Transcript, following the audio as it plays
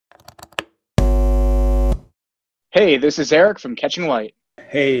Hey, this is Eric from Catching Light.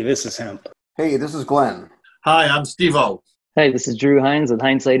 Hey, this is Hemp. Hey, this is Glenn. Hi, I'm Steve-O. Hey, this is Drew Hines with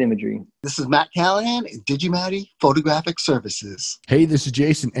Hindsight Imagery. This is Matt Callahan at Digimatty Photographic Services. Hey, this is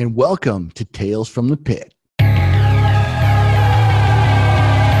Jason, and welcome to Tales from the Pit.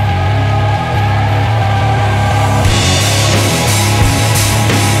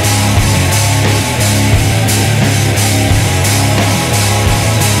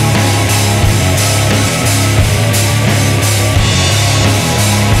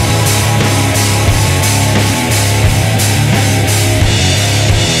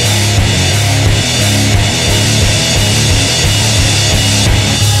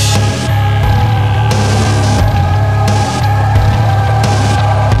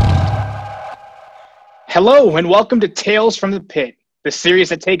 Hello, and welcome to Tales from the Pit, the series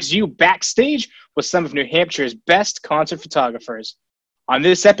that takes you backstage with some of New Hampshire's best concert photographers. On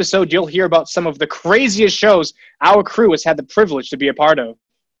this episode, you'll hear about some of the craziest shows our crew has had the privilege to be a part of.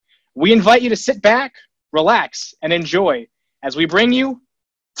 We invite you to sit back, relax, and enjoy as we bring you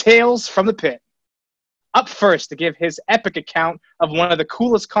Tales from the Pit. Up first to give his epic account of one of the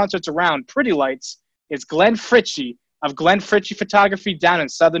coolest concerts around, Pretty Lights, is Glenn Fritchie of Glenn Fritchie Photography down in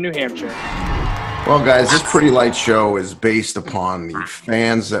southern New Hampshire. Well, guys, this Pretty Light show is based upon the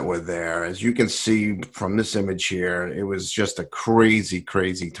fans that were there. As you can see from this image here, it was just a crazy,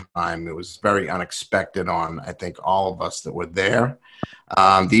 crazy time. It was very unexpected on, I think, all of us that were there.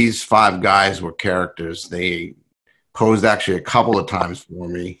 These five guys were characters. They posed actually a couple of times for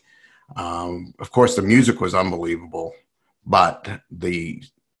me. Of course, the music was unbelievable, but the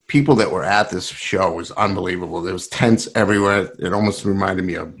people that were at this show was unbelievable. There was tents everywhere. It almost reminded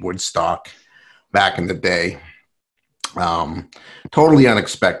me of Woodstock back in the day. Totally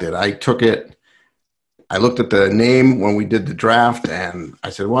unexpected. I took it. I looked at the name when we did the draft, and I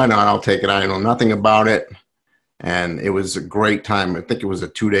said, why not? I'll take it. I know nothing about it. And it was a great time. I think it was a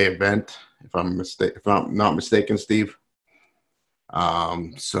 2-day event, if I'm not mistaken, Steve.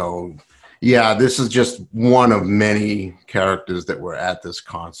 So, yeah, this is just one of many characters that were at this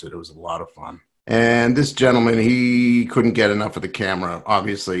concert. It was a lot of fun. And this gentleman, he couldn't get enough of the camera.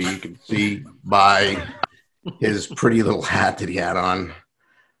 Obviously, you can see by his pretty little hat that he had on.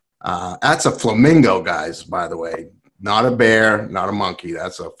 That's a flamingo, guys, by the way. Not a bear, not a monkey.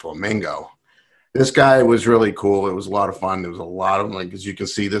 That's a flamingo. This guy was really cool. It was a lot of fun. There was a lot of, like, as you can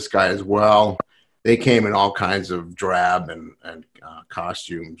see, this guy as well. They came in all kinds of drab and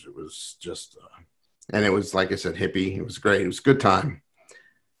costumes. It was just, and it was, like I said, hippie. It was great. It was a good time.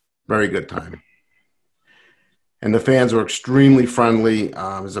 Very good time. And the fans were extremely friendly.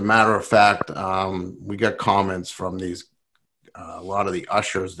 As a matter of fact, we got comments from a lot of the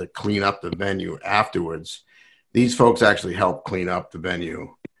ushers that clean up the venue afterwards. These folks actually helped clean up the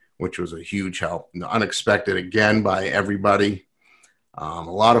venue, which was a huge help. Unexpected again by everybody. A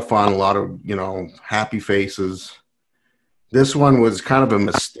lot of fun, a lot of, happy faces. This one was kind of a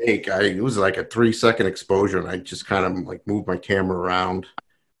mistake. It was like a 3-second exposure, and I just kind of like moved my camera around,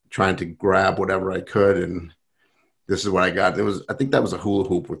 trying to grab whatever I could, and this is what I got. I think that was a hula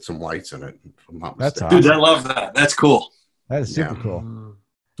hoop with some lights in it. If I'm not That's mistaken. awesome. Dude, I love that. That's cool. That is super cool.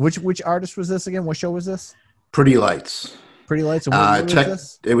 Which artist was this again? What show was this? Pretty Lights. Pretty Lights. And what was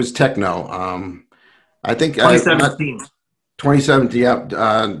this? It was techno. I think 2017. 2017.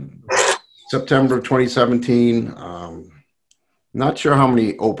 Yeah, September 2017. Not sure how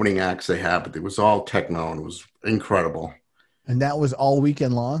many opening acts they had, but it was all techno, and it was incredible. And that was all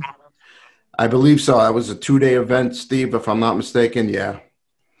weekend long? I believe so. That was a 2-day event, Steve, if I'm not mistaken. Yeah.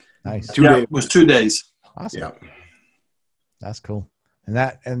 Nice. It was 2 days. Awesome. Yeah. That's cool. And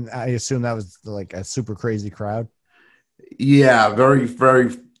I assume that was like a super crazy crowd. Yeah, very,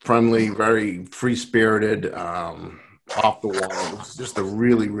 very friendly, very free-spirited, off the wall. It was just a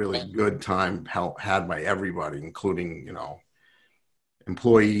really, really good time had by everybody, including,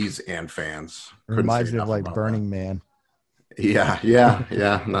 employees and fans. It reminds me of like Burning Man. Yeah.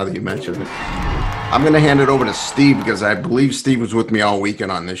 Now that you mention it, I'm going to hand it over to Steve because I believe Steve was with me all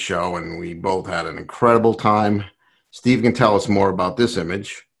weekend on this show, and we both had an incredible time. Steve can tell us more about this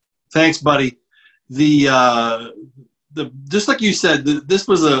image. Thanks, buddy. The just like you said, this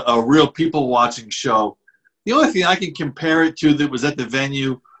was a real people watching show. The only thing I can compare it to that was at the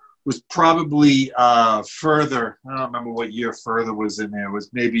venue was probably Further. I don't remember what year Further was in there. It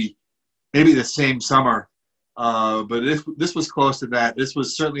was maybe the same summer. But this was close to that. This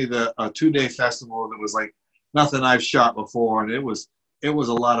was certainly a 2-day festival that was like nothing I've shot before, and it was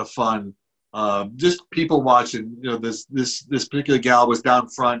a lot of fun. Just people watching. This particular gal was down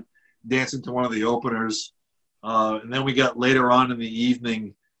front dancing to one of the openers, and then we got later on in the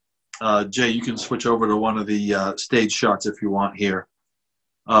evening. Jay, you can switch over to one of the stage shots if you want here.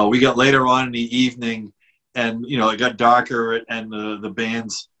 We got later on in the evening, and it got darker, and the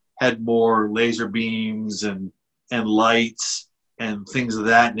bands had more laser beams and lights and things of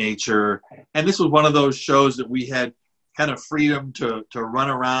that nature. And this was one of those shows that we had kind of freedom to run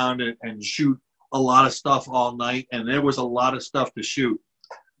around and shoot a lot of stuff all night, and there was a lot of stuff to shoot.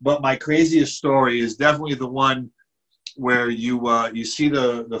 But my craziest story is definitely the one where you see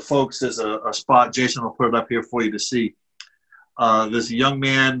the folks. There's a spot, Jason will put it up here for you to see. There's a young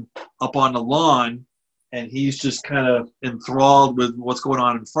man up on the lawn, and he's just kind of enthralled with what's going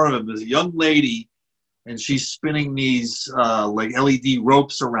on in front of him. There's a young lady, and she's spinning these like LED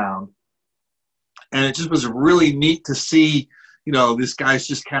ropes around. And it just was really neat to see, this guy's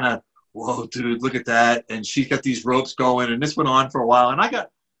just kind of, whoa, dude, look at that. And she's got these ropes going, and this went on for a while. And I got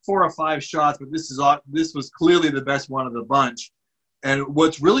 4 or 5 shots, but this was clearly the best one of the bunch. And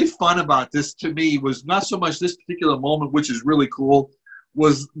what's really fun about this to me was not so much this particular moment, which is really cool,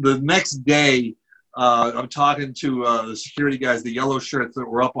 was the next day. I'm talking to the security guys, the yellow shirts that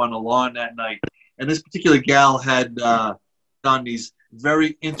were up on the lawn that night. And this particular gal had on these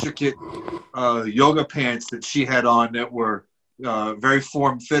very intricate yoga pants that she had on that were very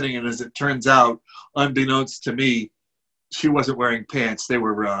form-fitting. And as it turns out, unbeknownst to me, she wasn't wearing pants. They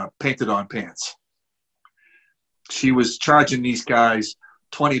were painted-on pants. She was charging these guys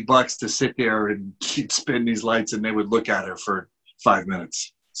 $20 to sit there, and she'd spin these lights, and they would look at her for 5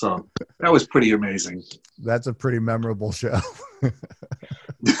 minutes. So that was pretty amazing. That's a pretty memorable show.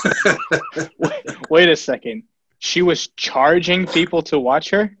 Wait a second. She was charging people to watch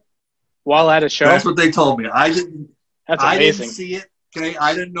her while at a show? That's what they told me. That's amazing. I didn't see it. Okay,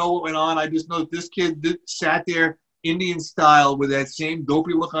 I didn't know what went on. I just know that this kid sat there Indian style with that same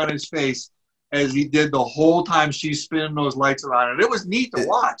dopey look on his face as he did the whole time she's spinning those lights around. And it was neat to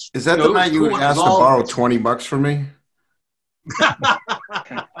watch. Is that the night you were asked to borrow $20 from me? I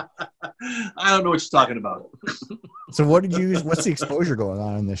don't know what you're talking about. So what's the exposure going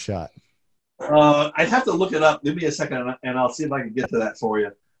on in this shot? I'd have to look it up. Give me a second, and I'll see if I can get to that for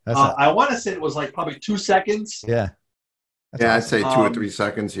you. I want to say it was like probably 2 seconds. Yeah. I'd say 2 or 3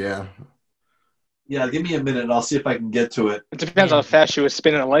 seconds, yeah. Yeah, give me a minute. I'll see if I can get to it. It depends how fast she was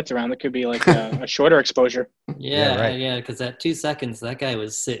spinning the lights around. It could be like a shorter exposure. Yeah, because at 2 seconds, that guy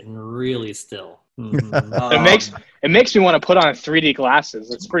was sitting really still. It makes me want to put on 3D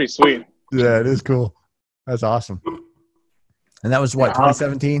glasses. It's pretty sweet. Yeah, it is cool. That's awesome. And that was what,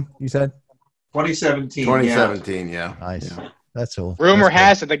 2017, you said? 2017. 2017, yeah. Nice. Yeah. That's cool. Rumor That's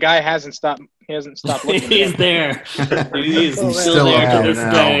has it the guy hasn't stopped. He hasn't stopped looking. He's there. He's still still there out to this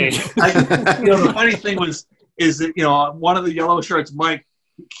now. day. The funny thing is that one of the yellow shirts, Mike,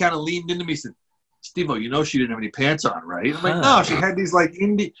 kind of leaned into me and said, "Steve-O, she didn't have any pants on, right?" I'm like, "No, she had these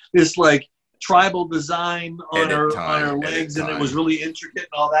this tribal design on her legs, and it was really intricate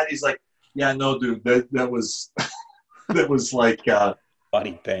and all that." He's like, "Yeah, no, dude, that was that was like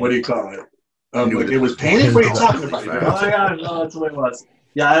body paint. What do you call it? It was painted. What are you talking about?" Oh yeah, no, that's the way it was.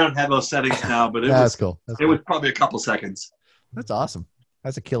 Yeah, I don't have those settings now, but That's cool. It was probably a couple seconds. That's awesome.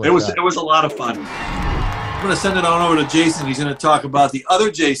 That's a killer. It was shot. a lot of fun. I'm going to send it on over to Jason. He's going to talk about the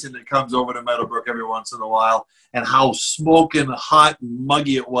other Jason that comes over to Meadowbrook every once in a while and how smoking hot and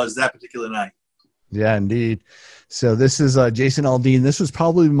muggy it was that particular night. Yeah, indeed. So this is Jason Aldean. This was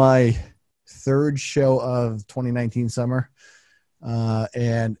probably my 3rd show of 2019 summer.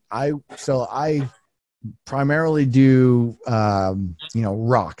 And I primarily do,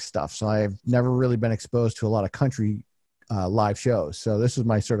 rock stuff. So I've never really been exposed to a lot of country live shows. So this was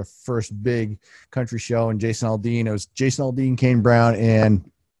my sort of first big country show. And Jason Aldean, it was Jason Aldean, Kane Brown, and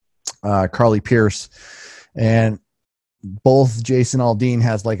Carly Pierce. And both Jason Aldean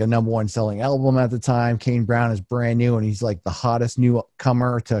has like a #1 selling album at the time. Kane Brown is brand new, and he's like the hottest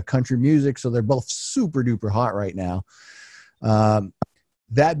newcomer to country music. So they're both super duper hot right now.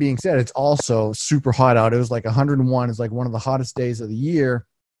 That being said, it's also super hot out. It was like 101. It's like one of the hottest days of the year.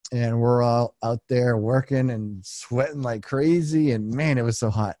 And we're all out there working and sweating like crazy. And man, it was so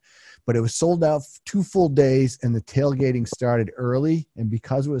hot. But it was sold out 2 full days, and the tailgating started early. And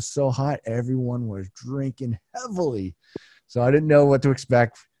because it was so hot, everyone was drinking heavily. So I didn't know what to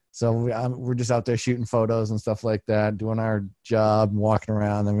expect. So we're just out there shooting photos and stuff like that, doing our job, walking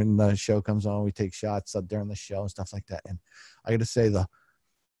around. And when the show comes on, we take shots up during the show and stuff like that. And I got to say,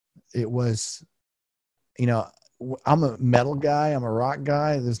 it was, I'm a metal guy. I'm a rock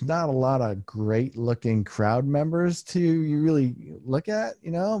guy. There's not a lot of great looking crowd members you really look at,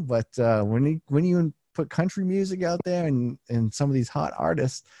 but when you put country music out there and some of these hot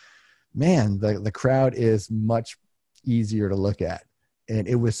artists, man, the crowd is much easier to look at. and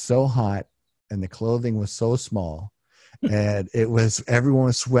it was so hot, and the clothing was so small, and everyone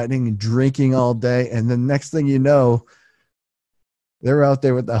was sweating and drinking all day. And the next thing you know, they're out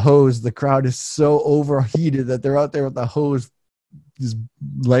there with the hose. The crowd is so overheated that they're out there with the hose, just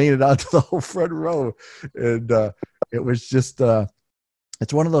laying it out to the whole front row. And it was just,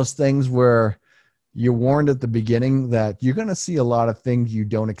 it's one of those things where you're warned at the beginning that you're going to see a lot of things you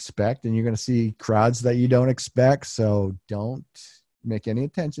don't expect, and you're going to see crowds that you don't expect. So don't make any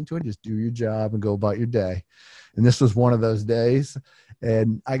attention to it. Just do your job and go about your day. And this was one of those days.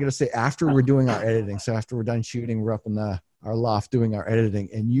 And I got to say, after we're doing our editing, so after we're done shooting, we're up in our loft doing our editing,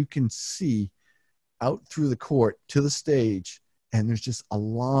 and you can see out through the court to the stage, and there's just a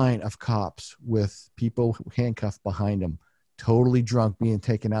line of cops with people handcuffed behind them, totally drunk, being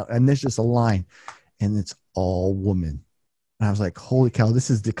taken out. And there's just a line, and it's all women. And I was like, holy cow,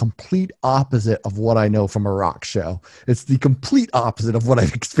 this is the complete opposite of what I know from a rock show. It's the complete opposite of what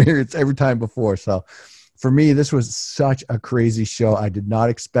I've experienced every time before. So for me, this was such a crazy show. I did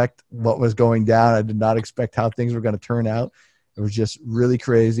not expect what was going down. I did not expect how things were going to turn out. It was just really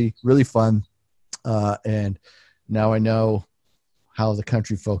crazy, really fun. And now I know how the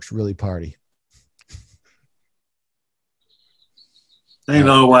country folks really party. You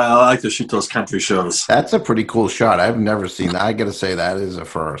know why I like to shoot those country shows. That's a pretty cool shot. I've never seen that. I got to say that is a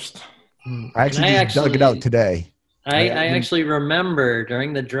first. I actually dug it out today. I actually remember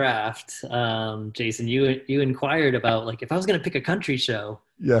during the draft, Jason, you inquired about, like, if I was going to pick a country show,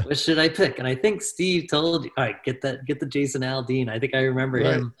 what should I pick? And I think Steve told you, all right, get the Jason Aldean. I think I remember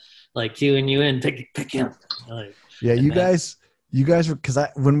him like cueing you in, pick him. Like, yeah, you guys were, because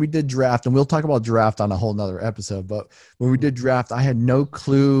when we did draft, and we'll talk about draft on a whole nother episode, but when we did draft, I had no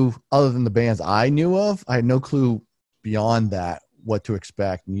clue other than the bands I knew of. I had no clue beyond that what to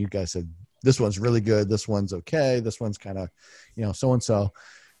expect. And you guys said, this one's really good. This one's okay. This one's kind of, so-and-so.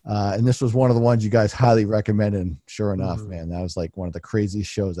 And this was one of the ones you guys highly recommended. And sure enough, man, that was like one of the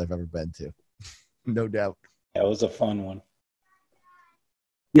craziest shows I've ever been to. No doubt. That was a fun one.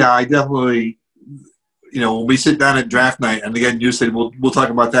 Yeah, I definitely, when we sit down at draft night, and again, you said we'll talk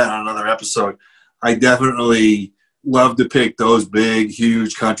about that on another episode. I definitely love to pick those big,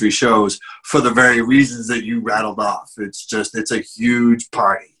 huge country shows for the very reasons that you rattled off. It's a huge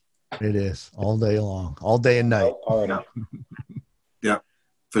party. It is all day long, all day and night. Yeah,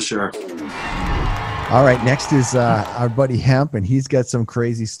 for sure. All right, next is our buddy Hemp, and he's got some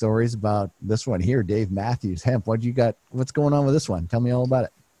crazy stories about this one here. Dave Matthews. Hemp, what you got? What's going on with this one? Tell me all about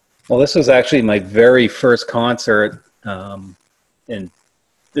it. Well, this was actually my very first concert, and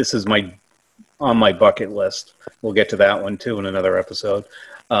this is on my bucket list. We'll get to that one too in another episode.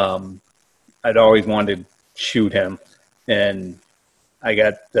 I'd always wanted to shoot him, and I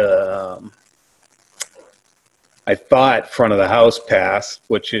got I thought front of the house pass,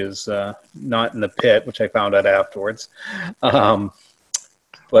 which is not in the pit, which I found out afterwards. But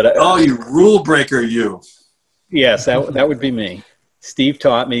you rule breaker, you. Yes, that would be me. Steve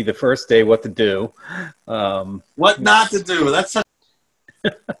taught me the first day what to do. What not to do. That's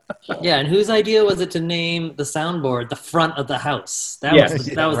yeah, and whose idea was it to name the soundboard the front of the house? That was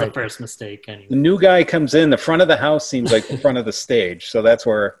the first mistake. Anyway. The new guy comes in, the front of the house seems like the front of the stage, so that's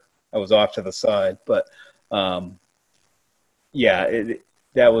where I was off to the side. But that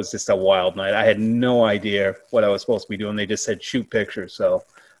was just a wild night. I had no idea what I was supposed to be doing. They just said shoot pictures, so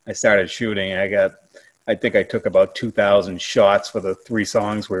I started shooting. I think I took about 2,000 shots for the 3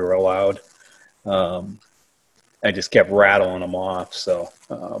 songs we were allowed. I just kept rattling them off. So,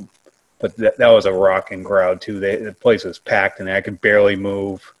 but that was a rocking crowd too. The place was packed, and I could barely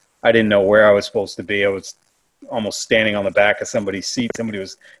move. I didn't know where I was supposed to be. I was almost standing on the back of somebody's seat. Somebody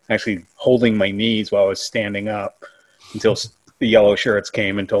was actually holding my knees while I was standing up until the yellow shirts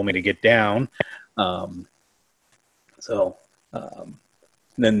came and told me to get down.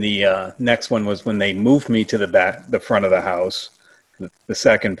 Then the next one was when they moved me to the front of the house. The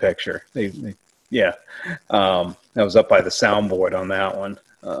second picture, that was up by the soundboard on that one.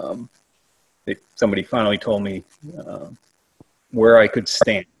 Somebody finally told me where I could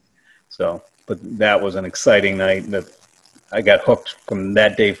stand. So, but that was an exciting night. That I got hooked from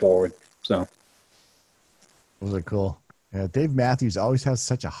that day forward. So, those are cool. Yeah, Dave Matthews always has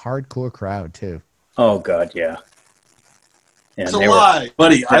such a hardcore crowd too. Oh God, yeah. It's a lie,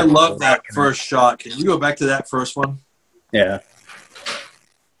 buddy. I love that first shot. Can you go back to that first one? Yeah.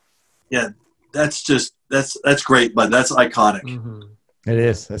 Yeah, that's great, but that's iconic. Mm-hmm. It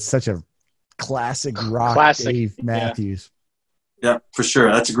is. That's such a classic rock. Dave Matthews. Yeah, for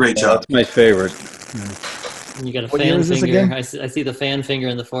sure. That's a great job. That's my favorite. And you got a fan finger. I see the fan finger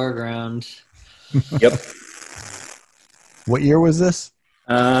in the foreground. Yep. What year was this?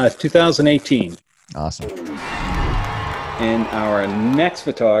 2018. Awesome. And our next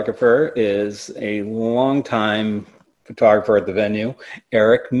photographer is a longtime photographer at the venue,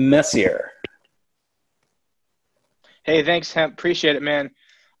 Eric Messier. Hey, thanks, Hemp. Appreciate it, man.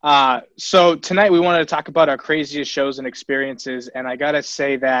 So tonight we wanted to talk about our craziest shows and experiences, and I gotta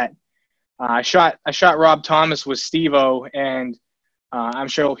say that I shot Rob Thomas with Steve-O, and I'm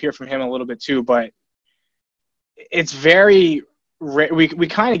sure we'll hear from him a little bit too. But it's very we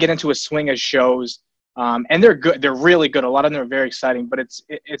kind of get into a swing of shows, and they're good. They're really good. A lot of them are very exciting, but it's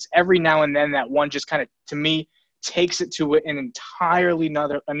every now and then that one just kind of, to me, takes it to an entirely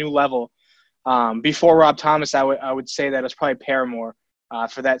a new level. Before Rob Thomas, I would say that it's probably Paramore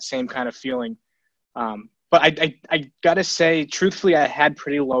for that same kind of feeling. But I gotta say, truthfully, I had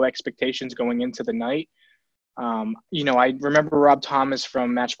pretty low expectations going into the night. I remember Rob Thomas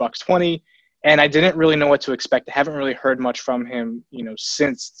from Matchbox 20, and I didn't really know what to expect. I haven't really heard much from him,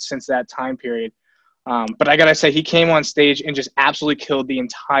 since that time period. But I gotta say, he came on stage and just absolutely killed the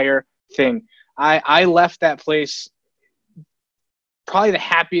entire thing. I left that place probably the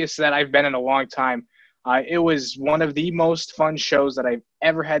happiest that I've been in a long time. It was one of the most fun shows that I've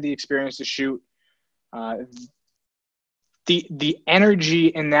ever had the experience to shoot. The energy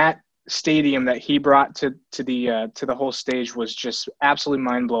in that stadium that he brought to the whole stage was just absolutely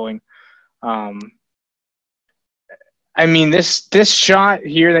mind-blowing. I mean, this shot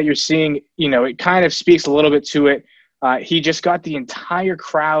here that you're seeing, it kind of speaks a little bit to it. He just got the entire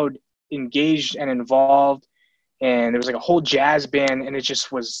crowd engaged and involved, and there was like a whole jazz band, and it just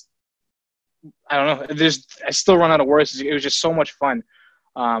was, I don't know, I still run out of words. It was just so much fun,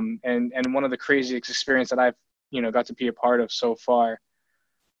 and one of the craziest experiences that I've got to be a part of so far.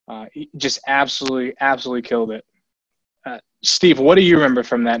 He just absolutely killed it. Steve, what do you remember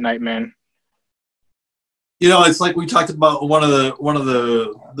from that night, man? It's like we talked about one of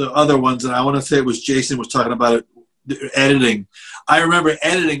the other ones, and I want to say it was Jason was talking about it, editing. I remember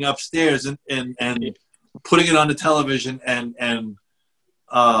editing upstairs and putting it on the television and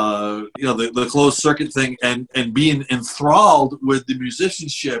the closed circuit thing and being enthralled with the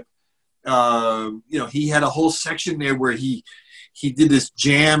musicianship. He had a whole section there where he did this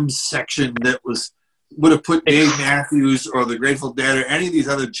jam section that would have put Dave Matthews or the Grateful Dead or any of these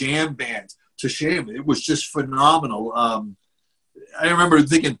other jam bands to shame. It was just phenomenal. I remember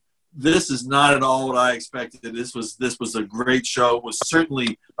thinking, this is not at all what I expected. This was a great show. It was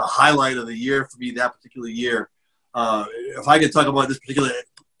certainly the highlight of the year for me that particular year. If I could talk about this particular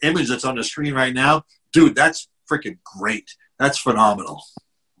image that's on the screen right now, dude, that's freaking great. That's phenomenal.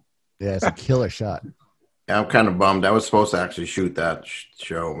 Yeah, it's a killer shot. Yeah, I'm kind of bummed. I was supposed to actually shoot that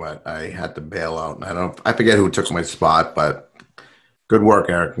show, but I had to bail out. I forget who took my spot, but good work,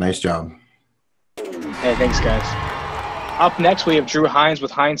 Eric. Nice job. Hey, thanks, guys. Up next, we have Drew Hines with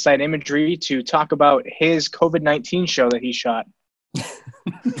Hindsight Imagery to talk about his COVID-19 show that he shot.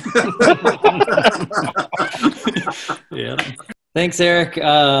 Yeah. Thanks, Eric.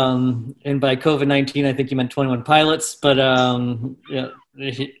 And by COVID-19, I think you meant 21 Pilots. But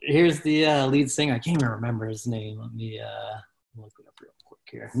here's the lead singer. I can't even remember his name. Let me look it up real quick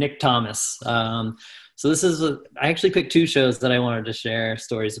here. Nick Thomas. So this is I actually picked two shows that I wanted to share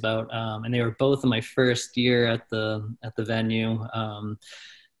stories about, and they were both in my first year at the venue.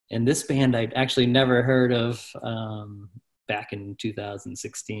 And this band I'd actually never heard of back in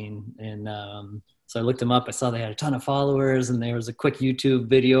 2016, and so I looked them up. I saw they had a ton of followers, and there was a quick YouTube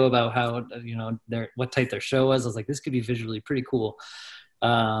video about how what type their show was. I was like, this could be visually pretty cool.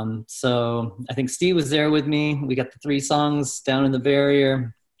 So I think Steve was there with me. We got the 3 songs down in the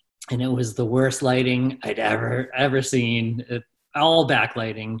barrier. And it was the worst lighting I'd ever seen. All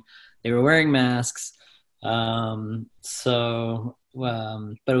backlighting. They were wearing masks. But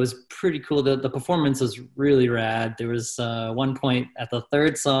it was pretty cool. The performance was really rad. There was one point at the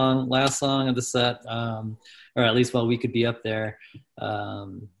last song of the set, or at least while we could be up there,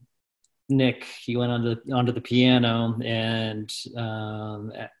 Nick, he went onto the piano, and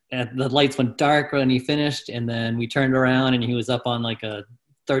the lights went dark when he finished, and then we turned around and he was up on like a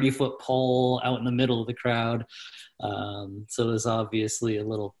 30-foot pole out in the middle of the crowd. So it was obviously a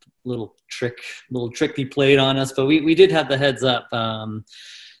little trick he played on us, but we did have the heads up.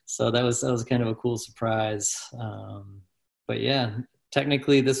 So that was kind of a cool surprise. But yeah,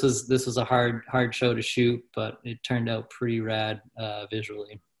 technically this was a hard show to shoot, but it turned out pretty rad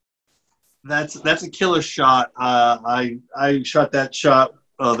visually. That's a killer shot. I shot that show,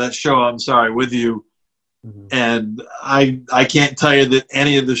 with you. Mm-hmm. And I can't tell you that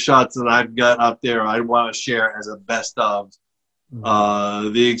any of the shots that I've got up there I want to share as a best of.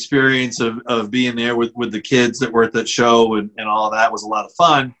 The experience of being there with the kids that were at that show and all that was a lot of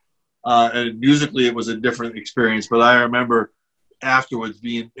fun. And musically, it was a different experience. But I remember afterwards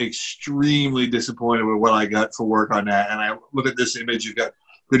being extremely disappointed with what I got for work on that. And I look at this image, you've got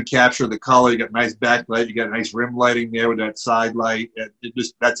good capture of the color, you got nice backlight, you got nice rim lighting there with that side light.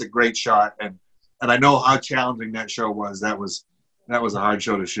 That's a great shot. And I know how challenging that show was. That was a hard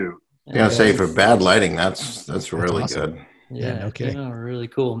show to shoot. Yeah, say for bad lighting, that's really awesome. Good. Yeah, okay. Really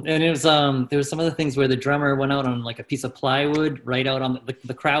cool. And it was there was some other things where the drummer went out on like a piece of plywood right out on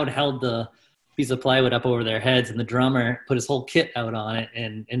the crowd held the piece of plywood up over their heads, and the drummer put his whole kit out on it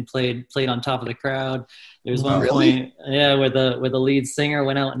and played on top of the crowd. There was one point, where the lead singer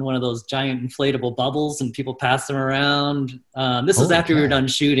went out in one of those giant inflatable bubbles, and people passed them around. This was after we were done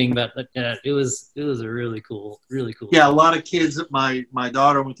shooting, but it was a really cool. Yeah, a lot of kids that my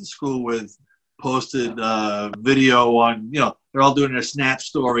daughter went to school with posted video on, they're all doing their Snap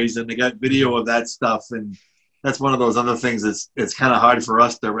stories, and they got video of that stuff, and that's one of those other things it's kind of hard for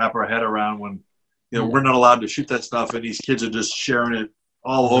us to wrap our head around when, we're not allowed to shoot that stuff, and these kids are just sharing it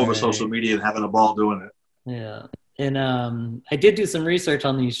all over social media and having a ball doing it. Yeah. And I did do some research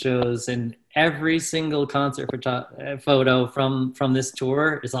on these shows, and every single concert photo from this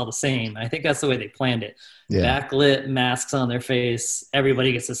tour is all the same. I think that's the way they planned it. Yeah. Backlit, masks on their face.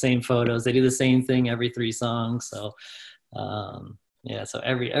 Everybody gets the same photos. They do the same thing every 3 songs. So, so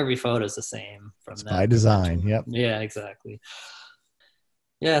every photo is the same from that. By design. Yep. Yeah, exactly.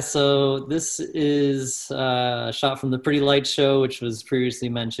 Yeah, so this is a shot from the Pretty Lights show, which was previously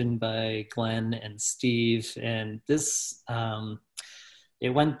mentioned by Glenn and Steve. And this,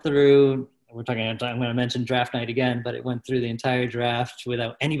 it went through, I'm going to mention draft night again, but it went through the entire draft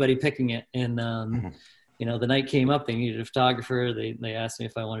without anybody picking it. And, the night came up, they needed a photographer. They asked me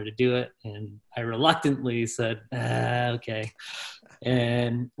if I wanted to do it. And I reluctantly said, okay.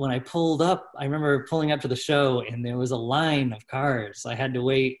 And when I pulled up, I remember pulling up to the show, and there was a line of cars. I had to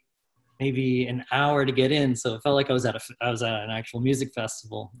wait maybe an hour to get in, so it felt like I was at an actual music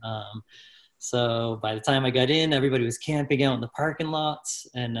festival. So by the time I got in, everybody was camping out in the parking lots.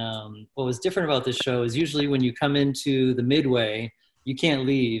 And what was different about this show is usually when you come into the midway, you can't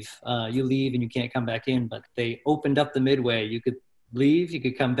leave. You leave and you can't come back in. But they opened up the midway. You could leave, you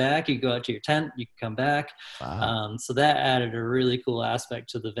could come back, you could go out to your tent, you could come back. Wow. So that added a really cool aspect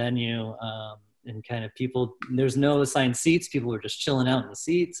to the venue, and kind of people, there's no assigned seats, people were just chilling out in the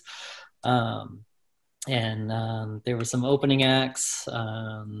seats. There were some opening acts,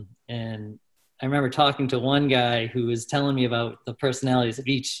 and I remember talking to one guy who was telling me about the personalities of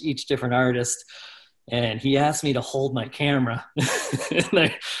each different artist. And he asked me to hold my camera.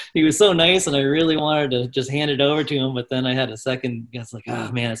 He was so nice, and I really wanted to just hand it over to him. But then I had a second guess, like,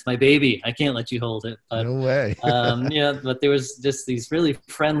 oh man, it's my baby. I can't let you hold it. But, no way. But there was just these really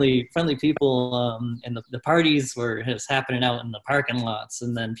friendly people, and the parties were just happening out in the parking lots,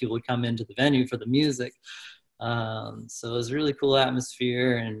 and then people would come into the venue for the music. So it was a really cool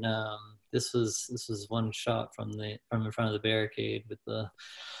atmosphere, and this was one shot from in front of the barricade with the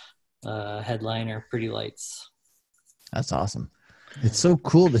headliner Pretty Lights. That's awesome. It's so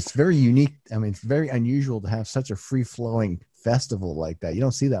cool. It's very unique. I mean, it's very unusual to have such a free-flowing festival like that. You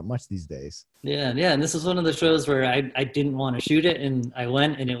don't see that much these days. Yeah. And this was one of the shows where I didn't want to shoot it, and I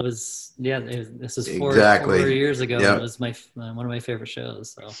went, and it was this is 4 years ago. Yep. It was one of my favorite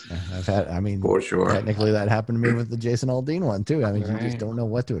shows. So I've had, for sure. Technically, that happened to me with the Jason Aldean one too. I mean, you just don't know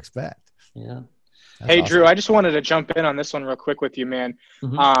what to expect. Yeah. That's awesome. Drew, I just wanted to jump in on this one real quick with you, man.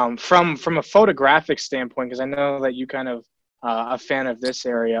 Mm-hmm. From a photographic standpoint, because I know that you kind of a fan of this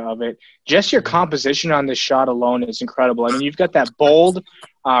area of it. Just your composition on this shot alone is incredible. I mean, you've got that bold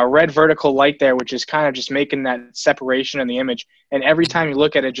red vertical light there, which is kind of just making that separation in the image. And every time you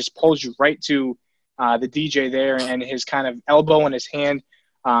look at it, it just pulls you right to the DJ there and his kind of elbow in his hand.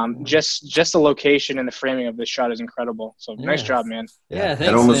 Just the location and the framing of this shot is incredible. So nice job, man. Yeah,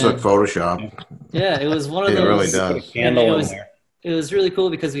 thanks, it almost looked Photoshop. Yeah, it was one of those. It really does. It was really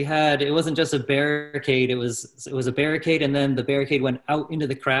cool because it wasn't just a barricade. It was a barricade, and then the barricade went out into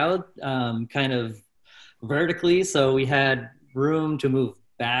the crowd, kind of vertically. So we had room to move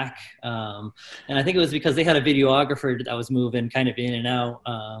back. And I think it was because they had a videographer that was moving kind of in and out,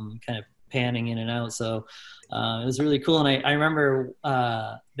 kind of panning in and out. So it was really cool. And I remember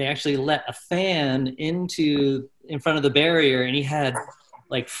they actually let a fan in front of the barrier, and he had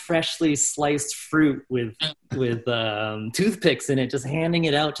like freshly sliced fruit with toothpicks in it, just handing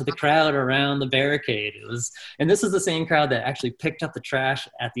it out to the crowd around the barricade. And this is the same crowd that actually picked up the trash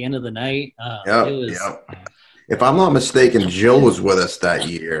at the end of the night. If I'm not mistaken, Jill was with us that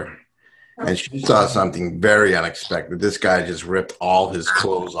year. And she saw something very unexpected. This guy just ripped all his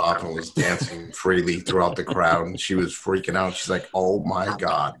clothes off and was dancing freely throughout the crowd. And she was freaking out. She's like, oh, my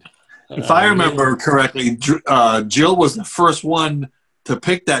God. If I remember correctly, Jill was the first one to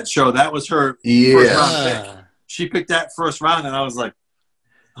pick that show. That was her first round pick. She picked that first round, and I was like,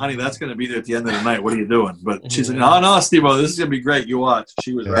 honey, that's going to be there at the end of the night. What are you doing? But she's like, oh, no, Steve-O, this is going to be great. You watch.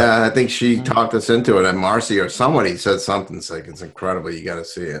 She was right. Yeah, I think she talked us into it. And Marcy or somebody said something. It's like, it's incredible. You got to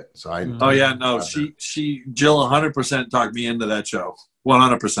see it. So Jill 100% talked me into that show.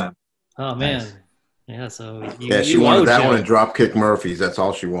 100%. Oh, man. Yeah, so she wanted that one and Dropkick Murphys. That's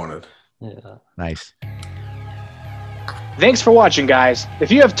all she wanted. Yeah. Nice. Thanks for watching, guys.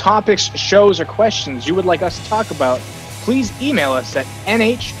 If you have topics, shows, or questions you would like us to talk about, please email us at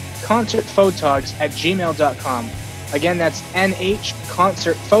nhconcertphotogs@gmail.com. Again, that's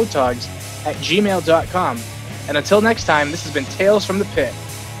nhconcertphotogs@gmail.com. And until next time, this has been Tales from the Pit.